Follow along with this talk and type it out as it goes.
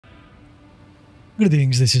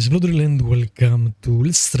Greetings, this is Bloodrill and welcome to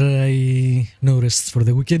Let's Try No Rest for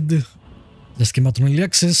the Wicked. Just came out on early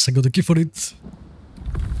access, I got a key for it. So,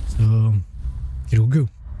 here we go.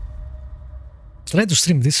 Tried to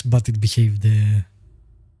stream this, but it behaved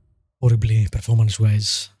horribly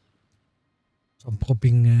performance-wise. So I'm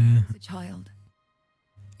hoping a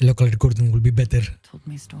local recording will be better. Told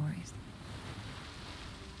me stories.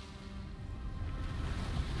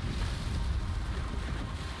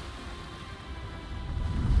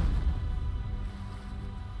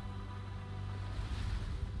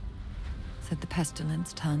 Said the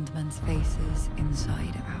pestilence turned men's faces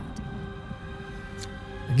inside out.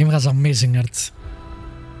 The game has amazing art.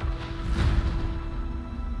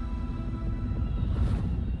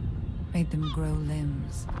 Made them grow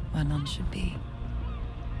limbs where none should be.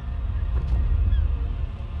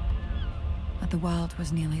 But the world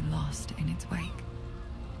was nearly lost in its wake.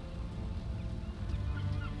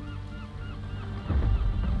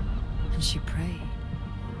 And she prayed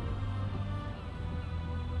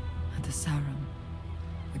that the Sarum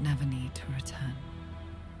would never need to return.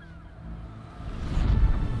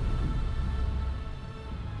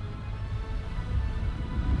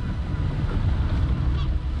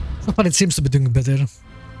 So far it seems to be doing better.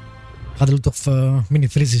 Had a lot of mini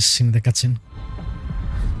freezes in the cutscene.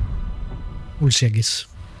 We'll see, I guess.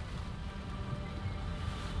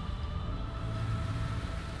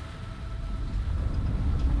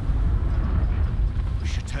 We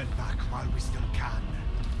should turn back while we still can.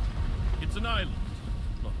 It's an island,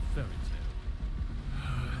 not a fairy tale.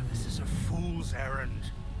 This is a fool's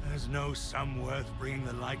errand. There's no sum worth bringing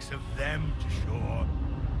the likes of them to shore.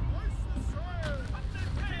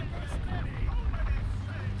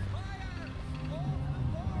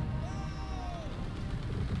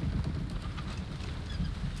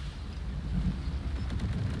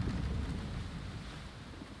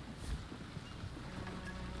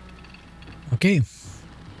 Okay.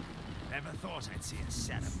 Never thought I'd see a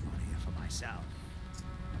ceremony for myself.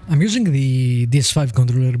 I'm using the DS5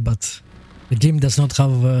 controller, but the game does not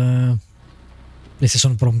have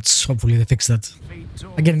PlayStation prompts. Hopefully they fix that.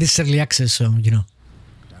 Again, this is early access, so you know.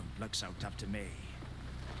 Don't look so tough to me.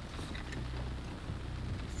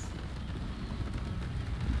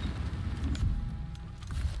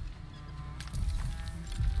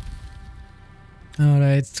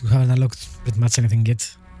 Alright, we haven't unlocked pretty much anything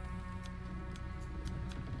yet.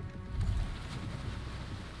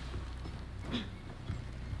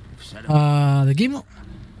 The game... Must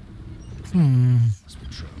be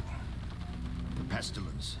true. The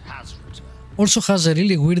pestilence has returned. also has a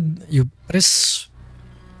really weird... You press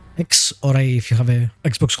X or A if you have a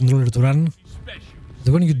Xbox controller to run.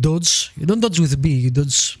 The when you dodge, you don't dodge with B, you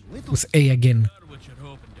dodge with A again.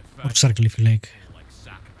 Or circle if you like.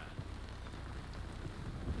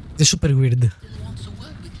 It's super weird. Wants to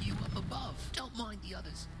work with you up above. Don't mind the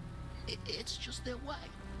others. It's just their way.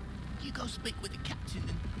 You go speak with the captain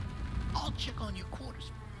and I'll check on your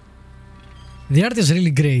quarters. The art is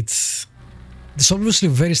really great. It's obviously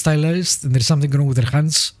very stylized and there's something wrong with their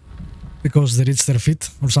hands because they reach their feet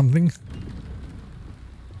or something.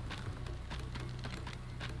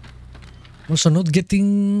 Also not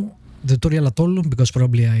getting the tutorial at all because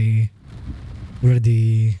probably I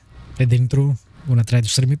already read the intro when I tried to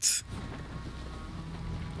stream it.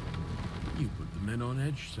 You put the men on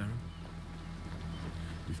edge, Sarah.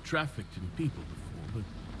 We've trafficked in people before, but,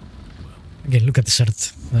 well, Again, look at this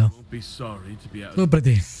art. Wow. won't be sorry to be out So of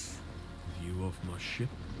pretty. you off my ship.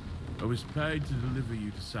 I was paid to deliver you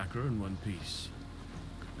to Sakura in one piece.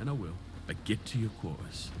 And I will. But get to your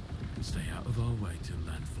quarters and stay out of our way till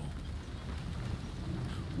landfall.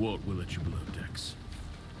 Walt will let you below decks.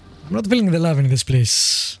 I'm not feeling the love in this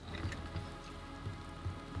place.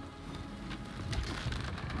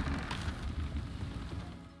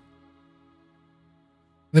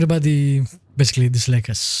 Everybody basically dislikes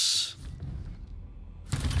us.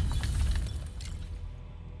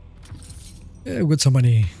 Yeah, we got some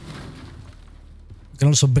money. We can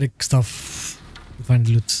also break stuff to find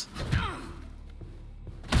loot.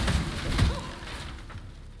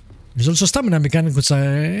 There's also stamina mechanic, which I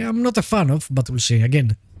am not a fan of, but we'll see.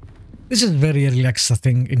 Again, this is very early access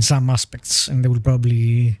thing in some aspects, and they will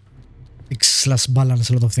probably fix/balance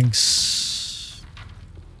a lot of things.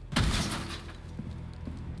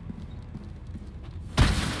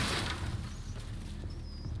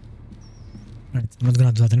 Right, I'm not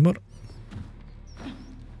gonna do that anymore.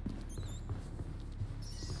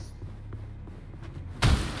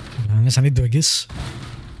 Unless I need to, I guess.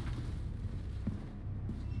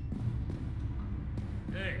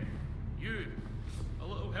 Hey, you. A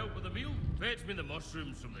little help with the meal? Fetch me the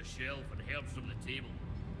mushrooms from the shelf and herbs from the table.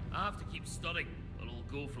 I have to keep stirring, or it'll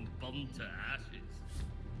go from burn to ashes.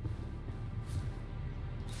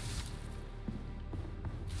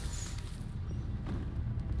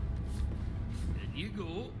 In you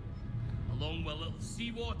go, along with a little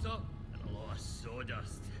seawater and a lot of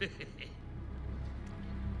sawdust.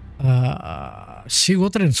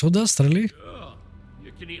 Seawater and sawdust, really? Sure,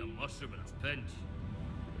 you can eat a mushroom in a pinch.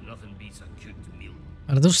 But nothing beats a cooked meal.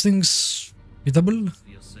 Are those things eatable? For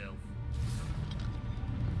yourself.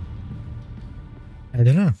 I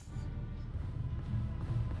don't know.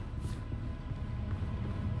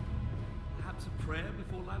 Perhaps a prayer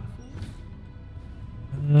before landfall?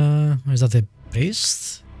 Is that a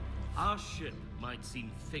priest? Our ship might seem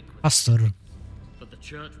thick with Pastor. but the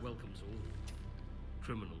church welcomes all.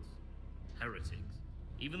 Criminals, heretics,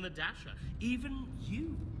 even the Dasher, even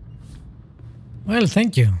you. Well,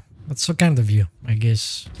 thank you. That's so kind of you, I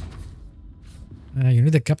guess. You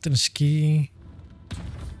need a captain's key.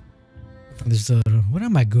 Open this door. Where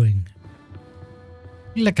am I going?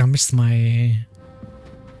 I feel like I missed my...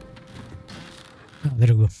 Oh,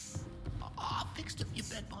 there we go. I fixed up your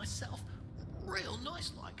bed myself. Real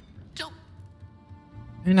nice like. Don't...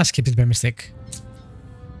 And I skipped it by mistake.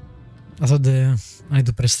 I thought I had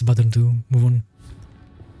to press the button to move on.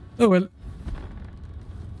 Oh well.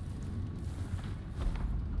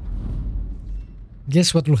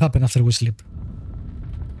 Guess what will happen after we sleep?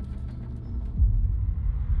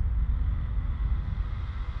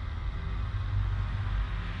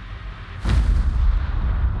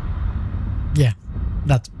 Yeah,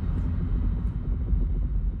 that.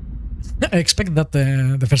 I expect that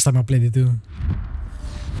the first time I played it too.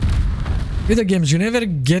 Video games, you never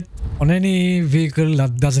get on any vehicle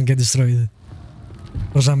that doesn't get destroyed.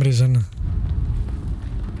 For some reason.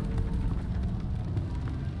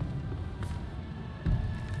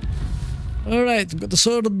 Alright, got the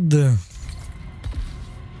sword.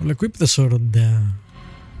 We'll equip the sword.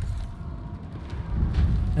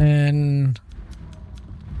 And...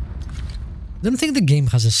 I don't think the game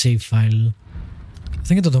has a save file. I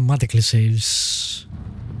think it automatically saves.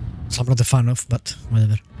 Which I'm not a fan of, but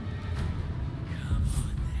whatever.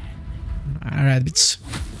 Alright, bits.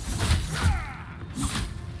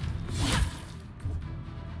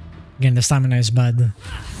 Again, the stamina is bad.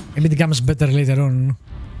 Maybe it becomes better later on.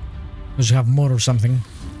 Because you have more or something.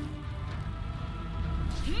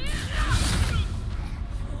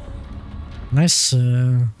 Nice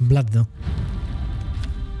blood though.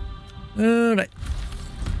 Alright.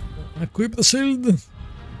 Equip the shield.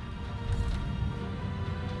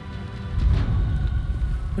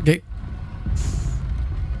 Okay.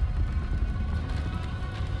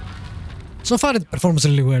 So far it performs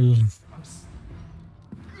really well.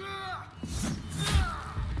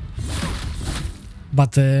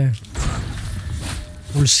 But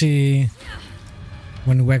we'll see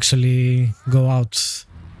when we actually go out.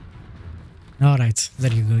 Alright,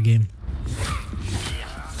 there you go, game.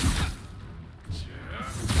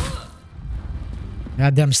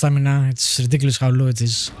 Goddamn stamina, it's ridiculous how low it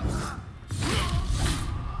is.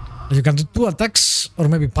 You can do 2 attacks or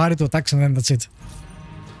maybe parry 2 attacks and then that's it.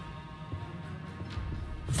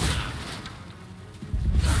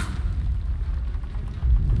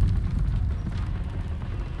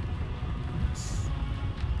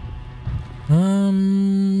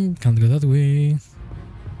 Can't go that way.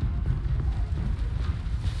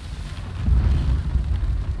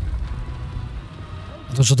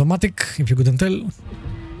 It was automatic, if you couldn't tell. It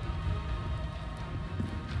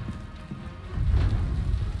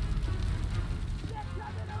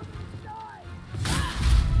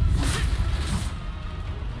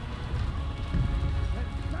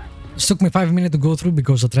took me 5 minutes to go through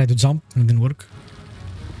because I tried to jump and it didn't work.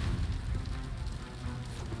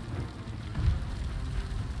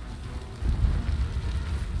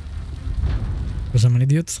 Because I'm an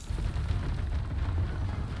idiot.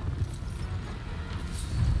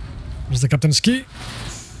 Here's the captain's key.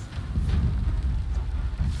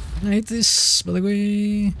 I hate this, by the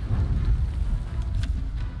way.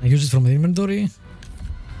 I use it from the inventory.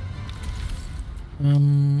 There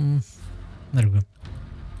we go.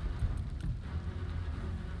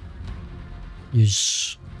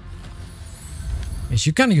 Use. Yes,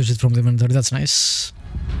 you can use it from the inventory, that's nice.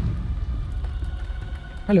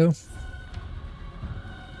 Hello.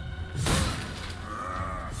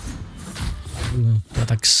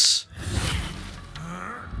 Attacks.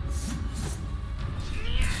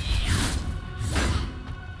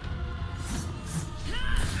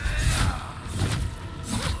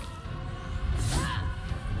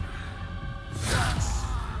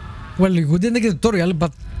 Well, we didn't get a tutorial,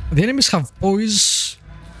 but the enemies have poise.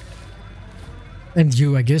 And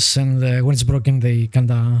you, I guess, and when it's broken, they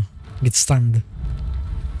kinda get stunned.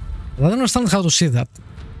 But I don't understand how to see that.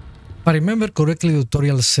 If I remember correctly, the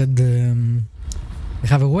tutorial said they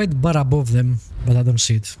have a white bar above them, but I don't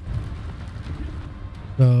see it.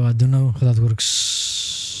 So I don't know how that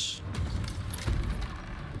works.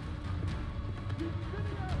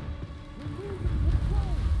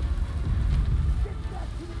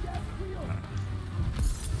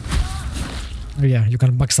 Oh yeah, you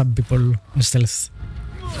can backstab people in stealth.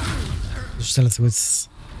 Stealth with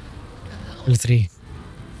L3.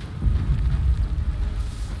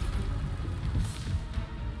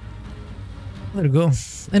 There you go.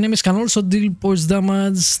 Enemies can also deal poise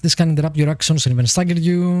damage. This can interrupt your actions and even stagger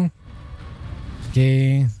you.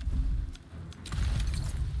 Okay.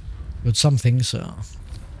 Got something, so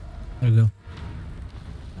there you go.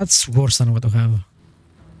 That's worse than what I have.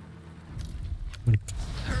 Please,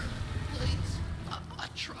 I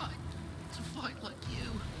tried to fight like you,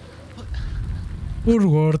 but Poor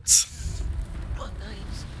words. my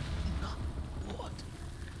name's not what.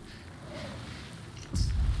 It's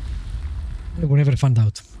We never find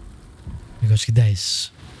out. Because he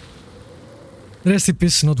dies. Rest in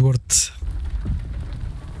peace, not worth.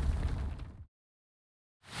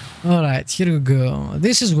 Alright, here we go.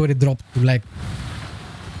 This is where it dropped to like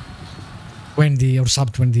 20 or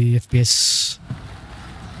sub 20 FPS.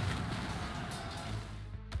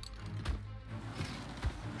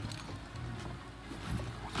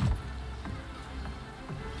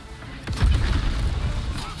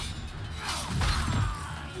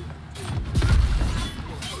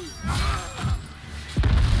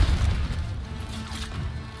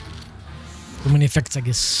 Too many effects, I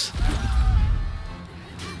guess.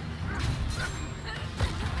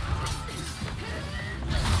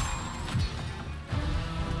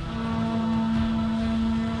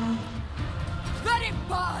 Let it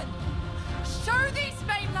burn! Show these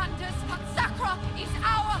mainlanders that Sakra is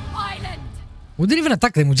our island! We didn't even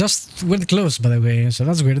attack them, we just went close, by the way, so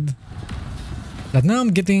that's weird. But now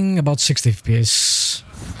I'm getting about 60 FPS.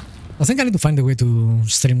 I think I need to find a way to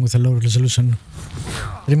stream with a lower resolution.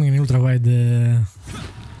 Streaming in ultra-wide,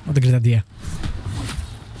 not a great idea.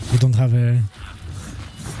 We don't have a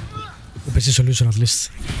PC solution at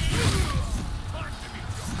least.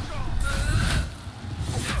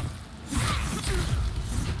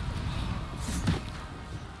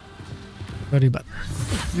 Very bad.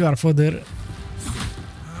 You are fodder.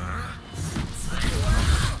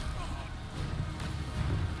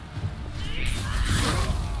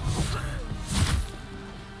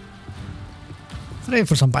 Try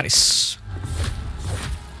for some parries.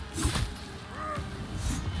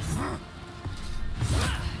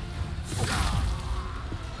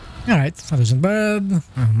 Alright, that wasn't bad.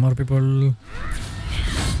 More people.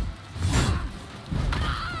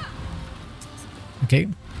 Okay.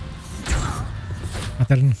 My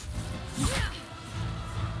turn.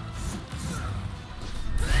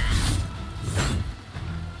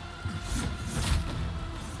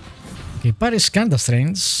 Okay, parry is kinda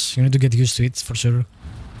strange. You need to get used to it for sure.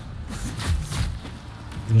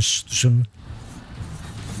 It was too soon.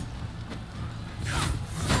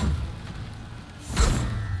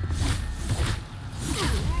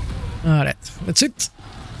 Alright, that's it.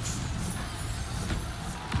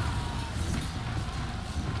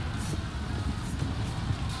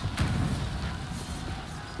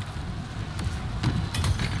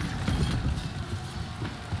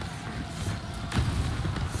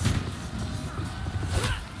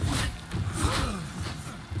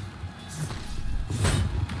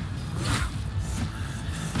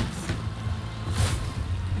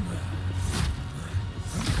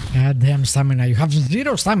 Goddamn stamina. You have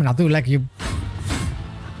 0 stamina too, like you...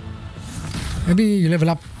 Maybe you level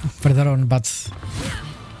up further on, but...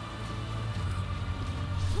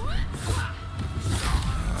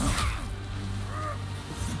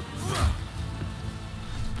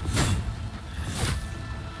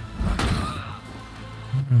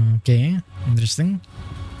 Okay, interesting.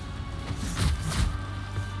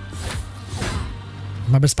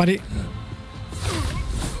 My best party.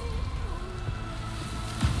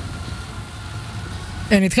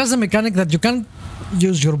 And it has a mechanic that you can't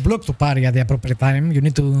use your block to parry at the appropriate time. You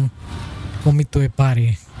need to commit to a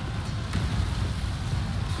parry.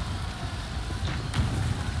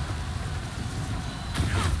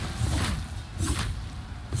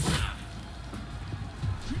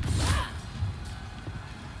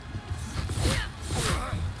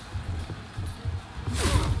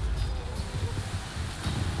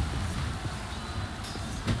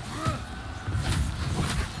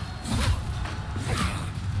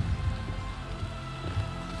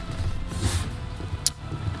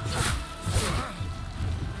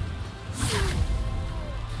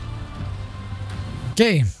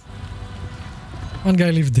 Okay. One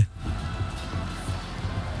guy lived.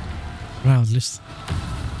 Wow, at least.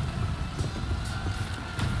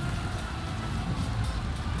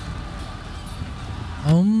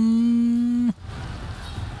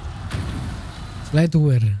 Fly to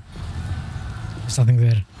where? There's nothing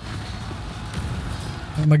there.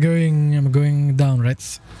 I'm going down,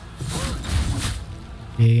 right?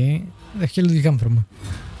 Okay. Where the hell did you come from?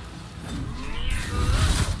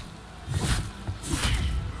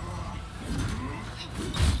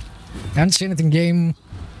 Can't see anything, game.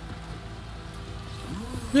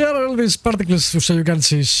 There are all these particles so you can't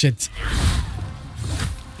see shit.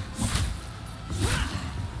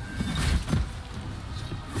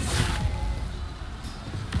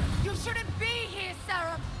 You shouldn't be here,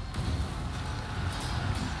 Sarah.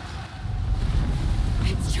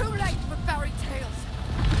 It's too late for fairy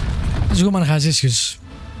tales. This woman has issues.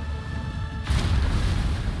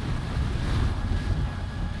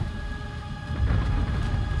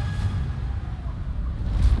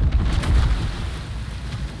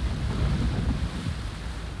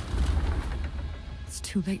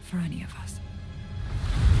 Too late for any of us.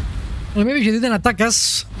 Well, maybe he didn't attack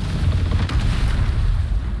us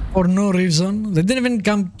for no reason. They didn't even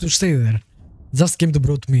come to stay there. Just came to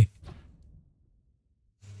brought me.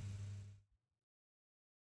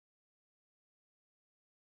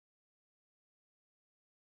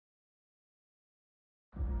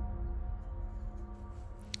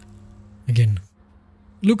 Again,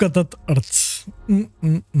 look at that art. So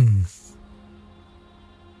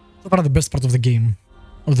far the best part of the game.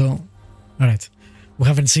 Although, alright, we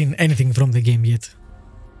haven't seen anything from the game yet.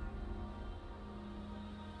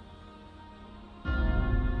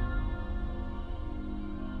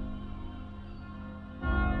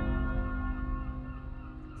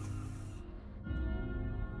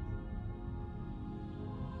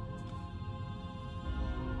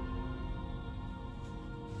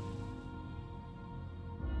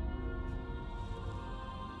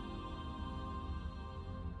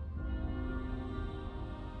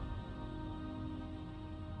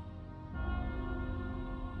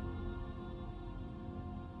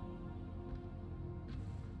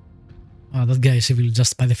 Oh, that guy is evil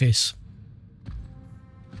just by the face.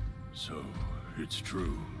 So, it's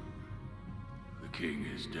true. The king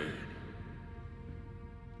is dead.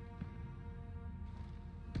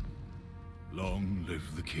 Long live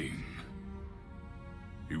the king.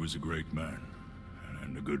 He was a great man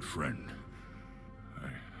and a good friend.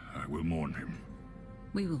 I will mourn him.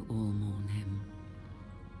 We will all mourn him.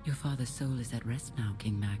 Your father's soul is at rest now,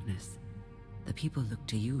 King Magnus. The people look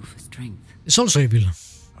to you for strength. It's also evil.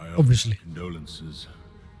 I Obviously. offer condolences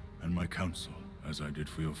and my counsel, as I did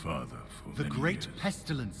for your father for The many great years.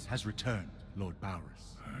 Pestilence has returned, Lord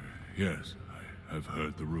Bowers. Yes, I have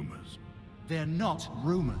heard the rumors. They're not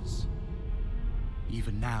rumors.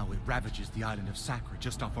 Even now, it ravages the island of Sacra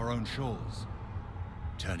just off our own shores,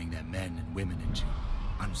 turning their men and women into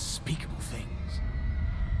unspeakable things.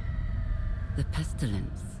 The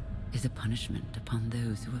Pestilence is a punishment upon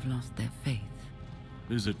those who have lost their faith.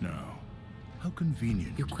 Is it now? How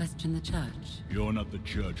convenient. You question the church. You're not the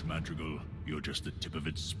church, Madrigal. You're just the tip of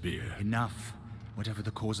its spear. Enough. Whatever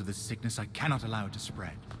the cause of this sickness, I cannot allow it to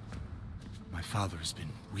spread. My father has been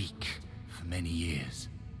weak for many years.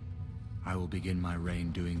 I will begin my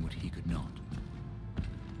reign doing what he could not.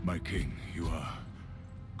 My king, you are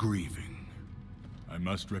grieving. I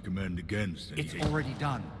must recommend against any It's hate. already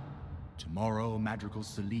done. Tomorrow, Madrigal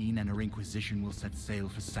Seline and her Inquisition will set sail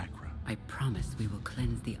for Sacra. I promise we will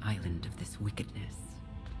cleanse the island of this wickedness.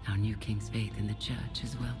 Our new king's faith in the church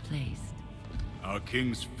is well placed. Our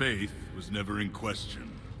king's faith was never in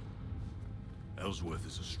question. Ellsworth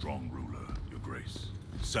is a strong ruler, your grace.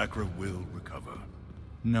 Sacra will recover.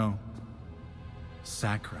 No.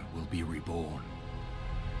 Sacra will be reborn.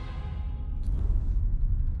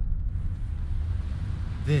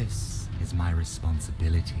 This is my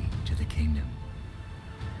responsibility to the kingdom.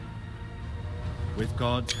 With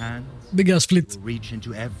God's hands, Big ass fleet. we'll reach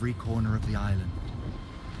into every corner of the island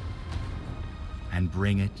and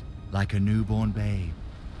bring it like a newborn babe,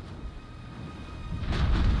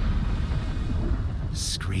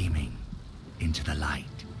 screaming into the light.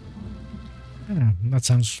 Ah, that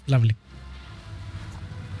sounds lovely.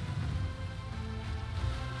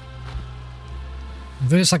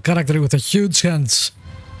 There's a character with a huge hands.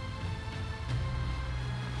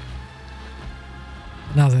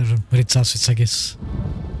 Another rich assets, I guess.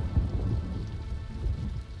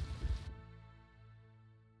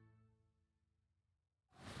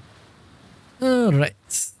 Alright.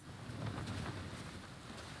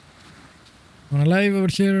 One alive over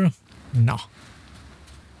here? No.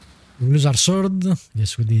 We lose our sword.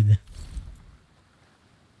 Yes, we did.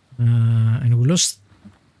 And we lost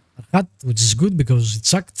our hat, which is good because it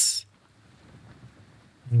sucked.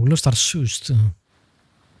 And we lost our shoes too.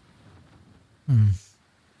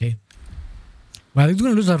 Okay. But we're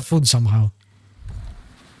gonna lose our food somehow.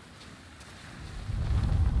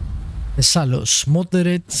 The Salos.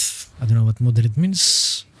 Moderate. I don't know what moderate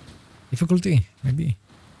means. Difficulty, maybe.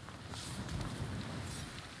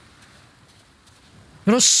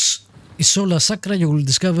 Cross Isola Sacra, you will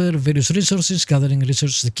discover various resources. Gathering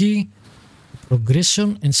resources is the key.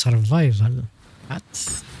 Progression and survival. What?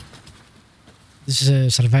 This is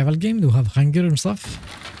a survival game. Do you have hunger and stuff?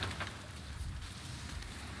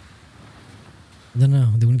 I don't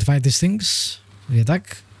know. Do we need to fight these things? We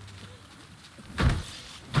attack?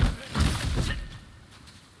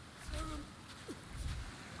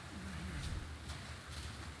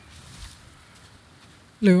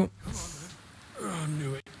 Hello. I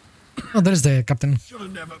knew it. Oh, there's the captain. Should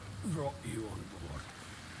have never brought you on board.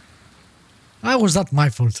 How was that my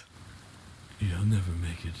fault? You'll never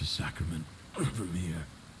make it to Sacrament from here.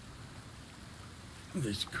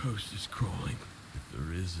 This coast is crawling. If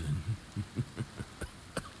there isn't.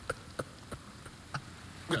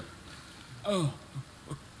 Oh.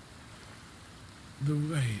 The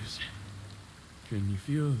waves. Can you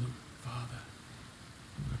feel them, Father?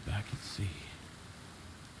 We're back at sea.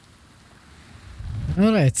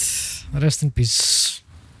 Alright. Rest in peace.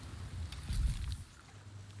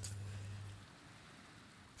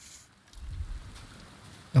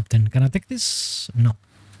 Captain, can I take this? No.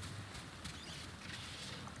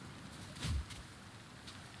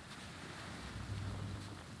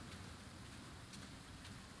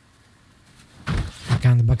 I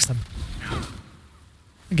can't backstab.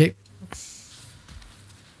 Okay.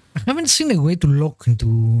 I haven't seen a way to lock into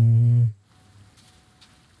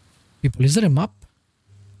people. Is there a map?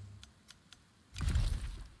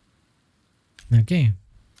 Okay.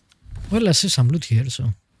 Well, I see some loot here,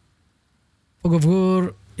 so. Fog of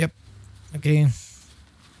War. Yep. Okay.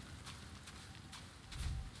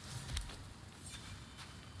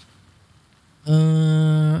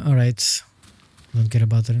 Alright. Don't care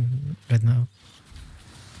about it right now.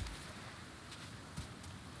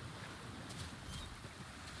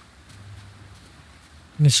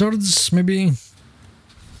 Any swords, maybe?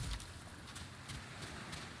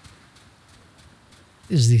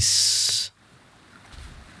 Is this?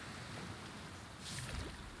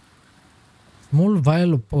 Small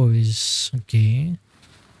vial of poise. Okay.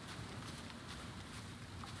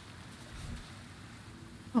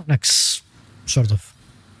 Oh, next. Sort of.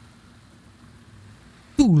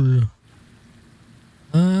 Tool.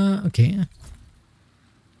 Okay.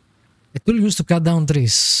 A tool used to cut down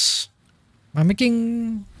trees. Am I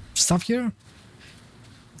making stuff here?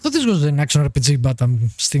 I thought this was an action RPG, but I'm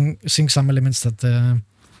seeing some elements that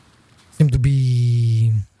seem to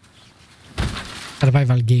be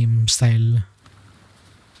survival game style.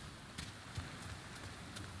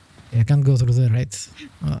 I can't go through there, right?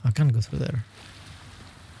 I can't go through there.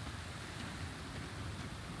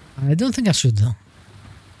 I don't think I should though.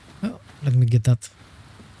 Oh, let me get that.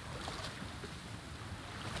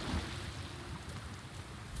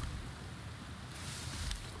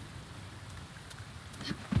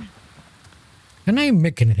 Can I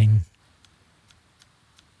make anything?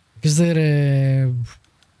 Is there a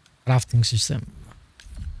crafting system?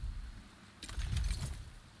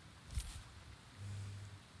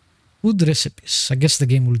 Food recipes. I guess the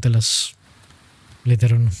game will tell us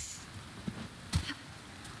later on.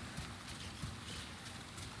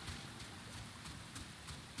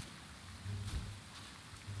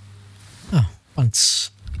 Oh,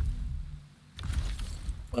 pants.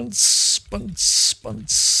 Pants.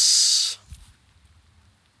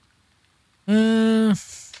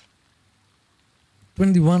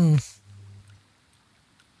 21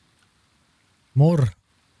 more.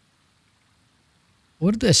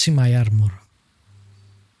 Where do I see my armor?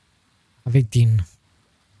 I have 18.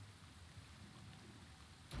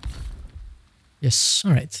 Yes,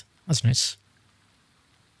 alright. That's nice.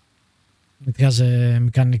 It has a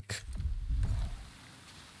mechanic.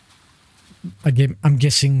 Again, I'm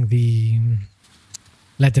guessing the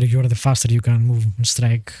lighter you are, the faster you can move and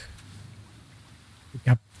strike. Pick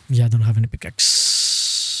up. Yeah, I don't have any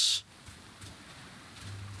pickaxe.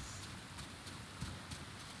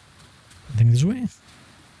 I think this way.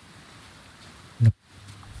 Nope.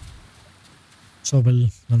 Shovel.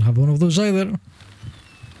 Don't have one of those either.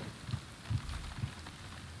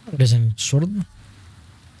 There's a sword.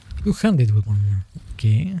 Two-handed weapon.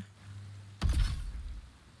 Okay.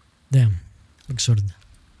 Damn. Big sword.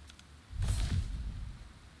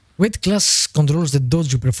 Weight class controls the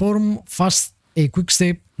dodge you perform. Fast, a quick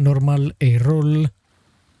step. Normal, a roll.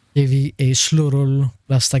 Heavy, a slow roll.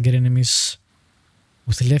 Plus stagger enemies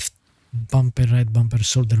with left bumper, right bumper,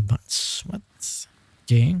 shoulder bunch. What?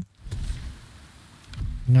 Okay.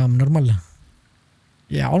 Now I'm normal.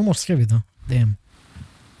 Yeah, almost heavy though. Damn.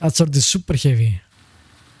 That sword is super heavy.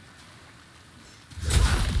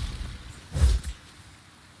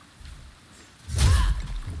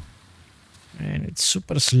 And it's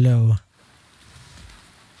super slow.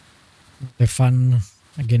 The fun.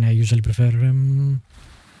 Again, I usually prefer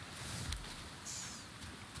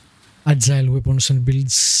agile weapons and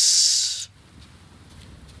builds.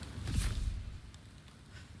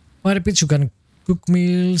 Fire pits, you can cook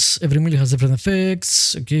meals. Every meal has different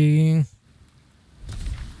effects. Okay.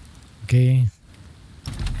 Okay.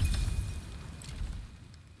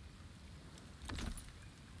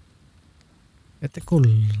 Get the cool.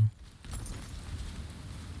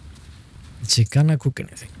 Let's see, can I cook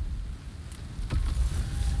anything?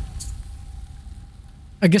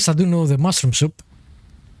 I guess I do know the mushroom soup.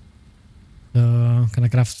 Can I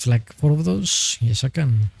craft like 4 of those? Yes, I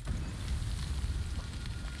can.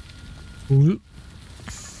 Cool.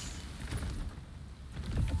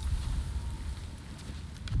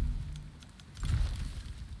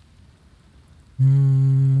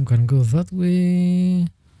 Can go that way.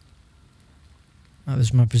 Ah,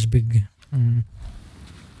 this map is big. Can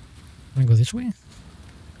I go this way?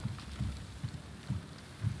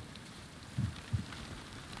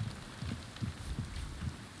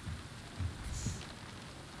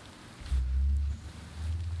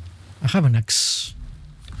 I have an axe.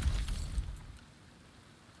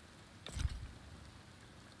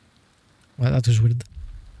 Well, that was weird.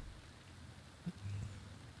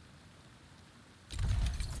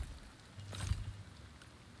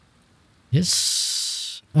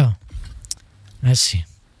 Yes. Oh, I see.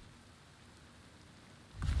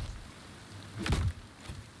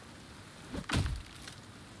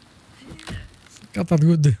 Got that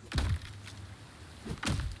good.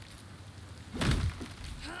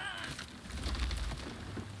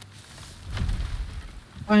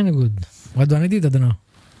 Fine, good. Why do I need it? I don't know.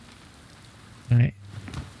 Right.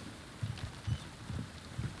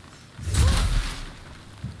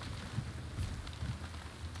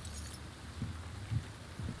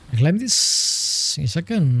 Climb this? Yes, I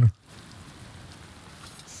can.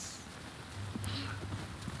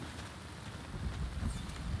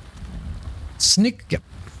 Sneak, yep.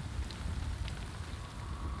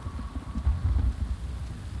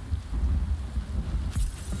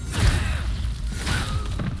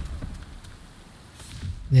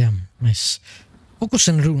 Yeah, nice. Focus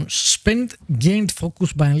and runes. Spend gained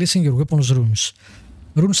focus by unleashing your weapon's runes.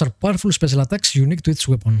 Runes are powerful special attacks unique to each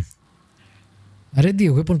weapon. Ready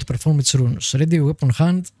a weapon to perform its runes. Ready a weapon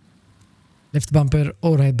hand, left bumper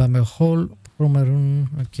or right bumper hole. Perform a rune.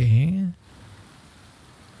 Okay.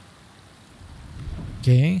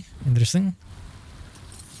 Okay, interesting.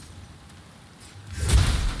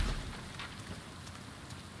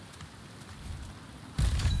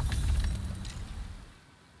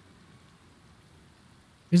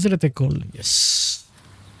 Is there a call? Yes.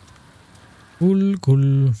 Cool,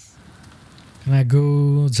 cool. Can I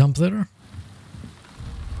go jump there?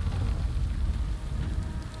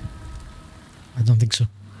 I don't think so.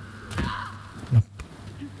 No.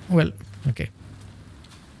 Well, okay.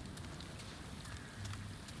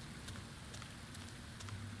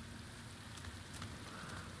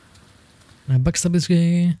 Can I backstab this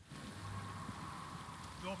guy?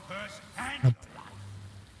 Nope.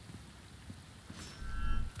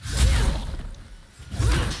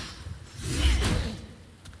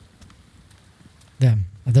 Damn,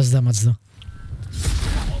 that does damage though.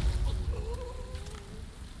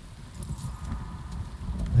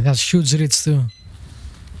 It has huge reach too.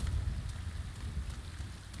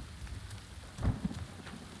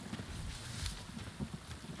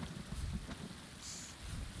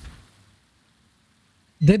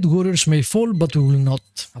 Dead warriors may fall, but we will not.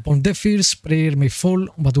 Upon deaf ears, prayer may fall,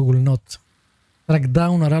 but we will not. Track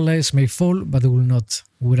down our allies may fall, but we will not.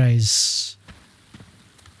 We rise.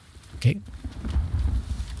 Okay.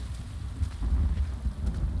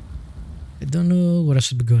 I don't know where I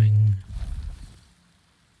should be going.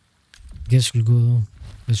 Guess we'll go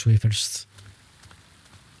this way first.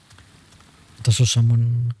 But I saw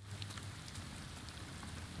someone.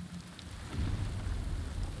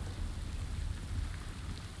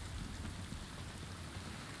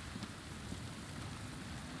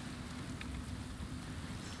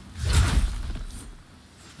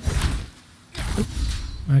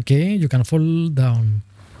 Okay, you can fall down.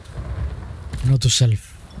 Not to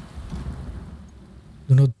self.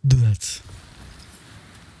 Do not do that.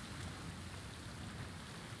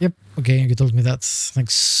 Yep, okay, you told me that.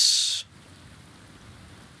 Thanks.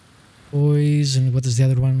 Boys, and what is the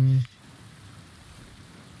other one?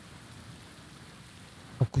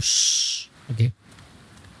 Focus. Okay.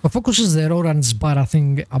 So focus is the orange bar, I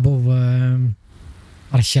think, above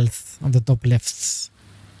our health on the top left.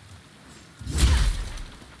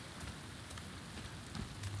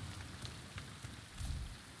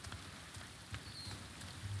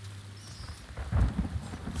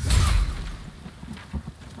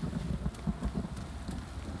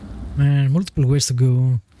 Man, multiple ways to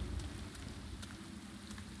go.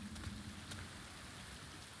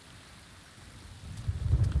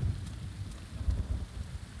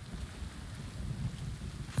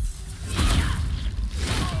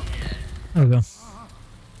 There we go.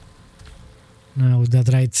 Now with that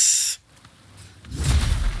right.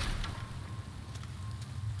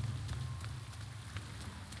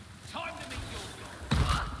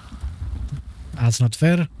 That's not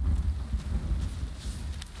fair.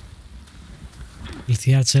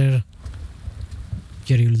 Filthy archer.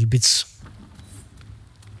 Carry you little bits.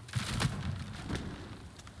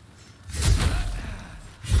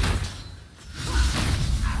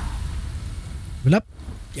 Level up.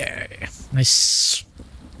 Yeah, nice.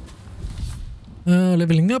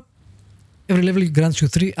 Leveling up. Every level grants you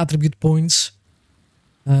 3 attribute points.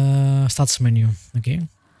 Stats menu. Okay.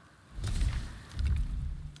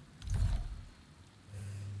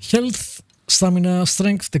 Health, stamina,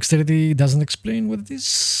 strength, dexterity doesn't explain what it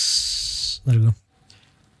is. There we go.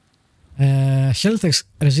 Health,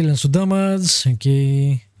 resilience to damage.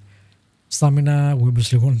 Okay. Stamina, we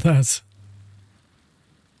obviously want that.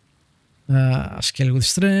 Skill with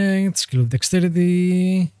strength, skill with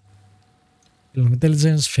dexterity, skill with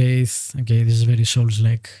intelligence, faith. Okay, this is very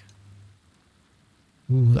Souls-like.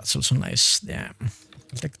 Ooh, that's also nice. Damn.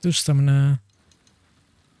 I'll take 2 stamina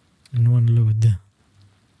and 1 load.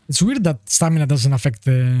 It's weird that stamina doesn't affect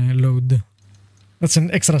the load. That's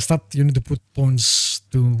an extra stat you need to put points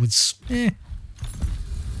to, which,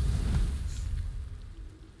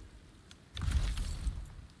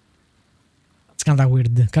 It's kinda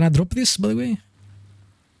weird. Can I drop this, by the way?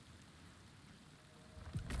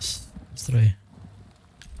 Let's try.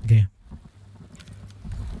 Okay.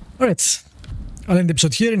 Alright. I'll end the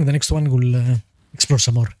episode here. In the next one, we'll explore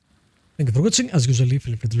some more. Thank you for watching. As usual,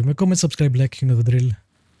 feel free to leave a comment, subscribe, like, you know the drill.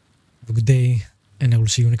 Have a good day, and I will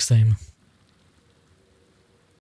see you next time.